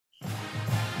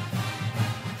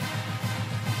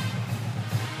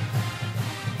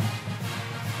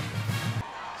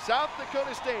South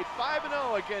Dakota State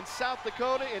 5-0 against South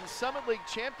Dakota in Summit League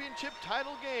Championship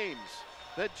title games.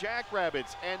 The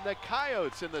Jackrabbits and the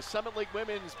Coyotes in the Summit League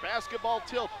Women's Basketball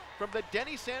Tilt from the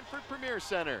Denny Sanford Premier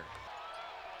Center.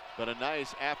 But a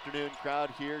nice afternoon crowd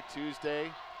here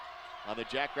Tuesday on the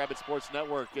Jackrabbit Sports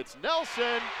Network. It's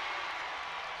Nelson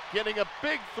getting a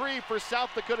big three for South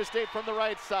Dakota State from the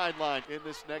right sideline in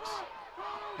this next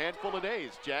handful of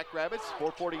days. Jackrabbits,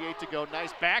 4:48 to go.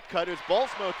 Nice back cut. It's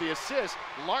Bolsma with the assist.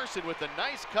 Larson with a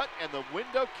nice cut and the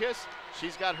window kiss.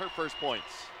 She's got her first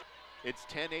points. It's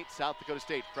 10-8 South Dakota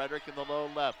State. Frederick in the low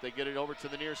left. They get it over to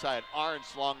the near side.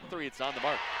 Arns long three. It's on the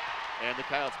mark. And the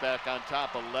Coyotes back on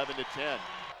top, 11-10.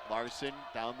 Larson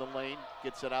down the lane,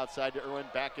 gets it outside to Irwin,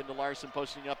 back into Larson,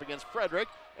 posting up against Frederick,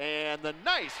 and the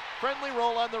nice friendly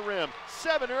roll on the rim.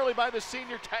 7 early by the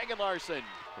senior, tagging Larson.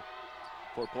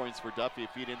 4 points for Duffy,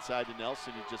 feed inside to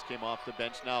Nelson, who just came off the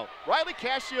bench now. Riley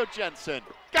Cascio-Jensen,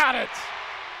 got it!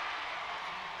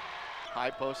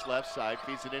 High post left side,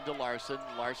 feeds it into Larson.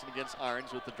 Larson against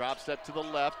Arns with the drop step to the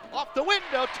left, off the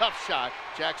window, tough shot.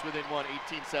 Jacks within one,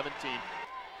 18-17.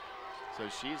 So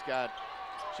she's got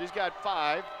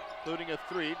 5, including a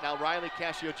 3. Now Riley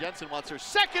Cascio-Jensen wants her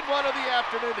second one of the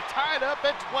afternoon to tie it up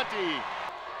at 20.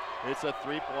 It's a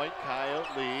 3-point Coyote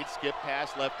lead. Skip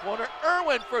pass left corner.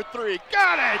 Irwin for 3.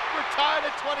 Got it! We're tied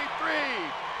at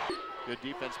 23. Good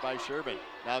defense by Sherman.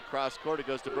 Now cross court, it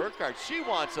goes to Burkhardt. She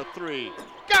wants a 3.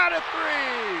 Got a 3!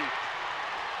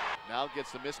 Now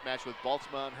gets the mismatch with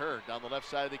Baltzma on her. Down the left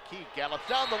side of the key. Gallops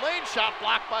down the lane. Shot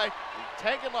blocked by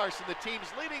Tegan Larson, the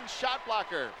team's leading shot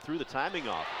blocker. Threw the timing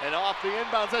off. And off the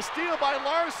inbounds. A steal by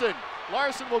Larson.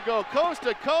 Larson will go coast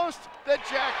to coast. The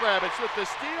Jackrabbits with the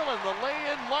steal and the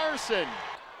lay-in Larson.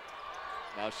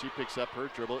 Now she picks up her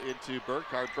dribble into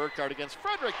Burkhardt. Burkhardt against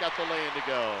Frederick, got the lay-in to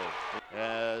go.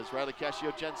 As Riley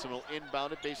Cascio-Jensen will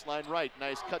inbound it baseline right.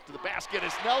 Nice cut to the basket.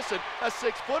 It's Nelson, a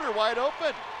 6-footer wide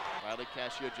open. Riley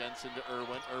Cascio-Jensen to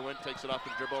Irwin. Irwin takes it off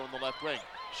the dribble in the left wing.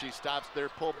 She stops there,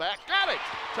 pull back, got it!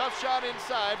 Tough shot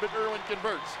inside, but Irwin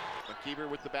converts. McKeever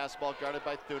with the basketball, guarded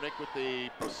by Thunick with the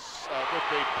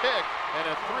pick and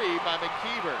a 3 by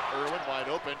McKeever. Irwin wide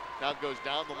open, now goes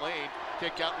down the lane.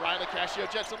 Kick out Riley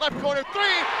Cascio-Jensen, left corner 3,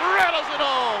 rattles it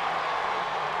home!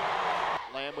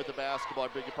 Lamb with the basketball,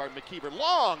 beg your pardon, McKeever,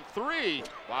 long 3,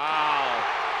 wow!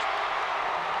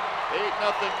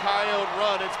 8-0 Coyote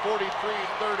run, it's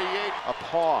 43-38. A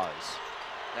pause.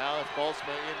 Now it's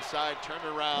Boltzma inside, turn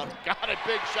around, got a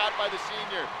big shot by the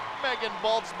senior, Megan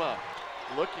Boltzma.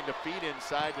 Looking to feed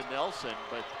inside to Nelson,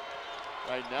 but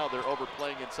right now they're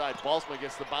overplaying inside. Boltzma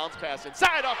gets the bounce pass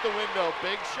inside off the window,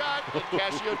 big shot, and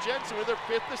Cascio-Jensen with her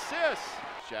 5th assist.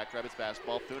 Jackrabbits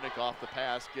basketball, Thunick off the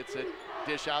pass, gets it,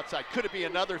 dish outside, could it be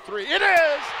another 3? It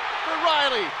is for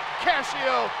Riley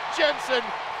Cascio-Jensen.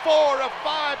 4 of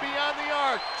 5 beyond the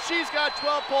arc. She's got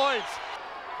 12 points.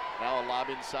 Now a lob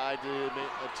inside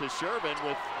to Sherman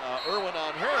with Irwin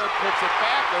on her. Puts it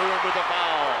back. Irwin with a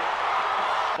foul.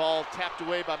 Ball tapped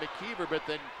away by McKeever, but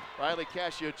then Riley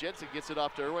Cascio-Jensen gets it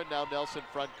off to Irwin. Now Nelson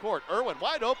front court. Irwin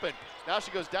wide open. Now she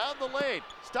goes down the lane.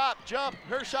 Stop, jump.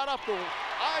 Her shot off the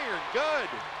iron. Good.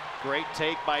 Great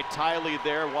take by Tylee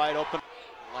there, wide open.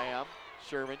 Lamb,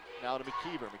 Sherman, now to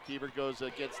McKeever. McKeever goes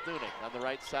against Thunick on the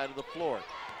right side of the floor.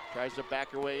 Tries to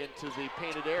back her way into the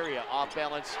painted area. Off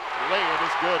balance, lay-in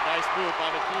is good. Nice move by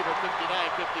McKeever,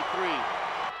 59-53.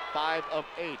 5 of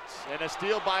 8. And a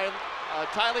steal by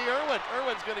Tylee Irwin.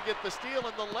 Irwin's gonna get the steal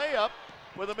and the layup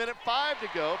with 1:05 to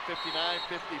go,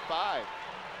 59-55.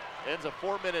 Ends a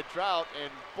 4-minute drought,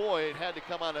 and boy, it had to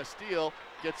come on a steal.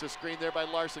 Gets a screen there by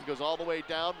Larson, goes all the way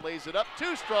down, lays it up,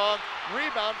 too strong.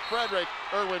 Rebound, Frederick.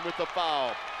 Irwin with the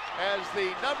foul. As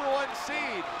the #1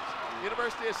 seed,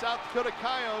 University of South Dakota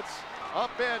Coyotes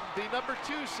upend the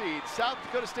 #2 seed, South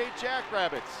Dakota State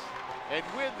Jackrabbits, and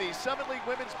win the Summit League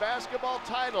Women's Basketball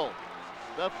title.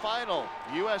 The final,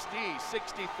 USD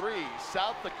 63,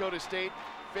 South Dakota State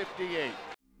 58.